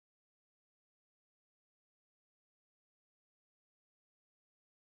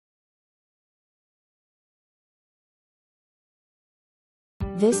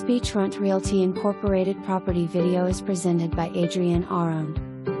This Beachfront Realty Incorporated property video is presented by Adrienne Aron.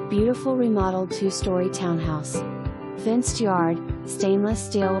 Beautiful remodeled 2-story townhouse. Fenced yard, stainless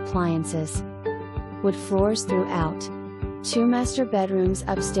steel appliances. Wood floors throughout. 2 master bedrooms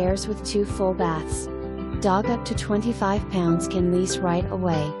upstairs with 2 full baths. Dog up to 25 pounds can lease right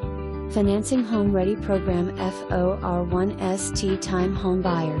away. Financing home ready program FOR1ST time home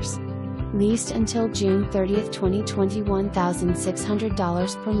buyers. Leased until June 30, 2020.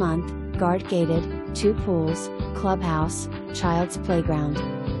 $1,600 per month, guard gated, 2 pools, clubhouse, child's playground.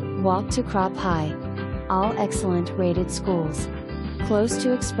 Walk to KROP High. All excellent rated schools. Close to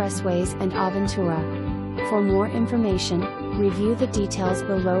expressways and Aventura. For more information, review the details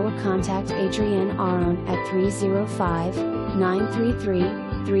below or contact Adrienne Aron at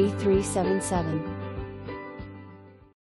 305-933-3377.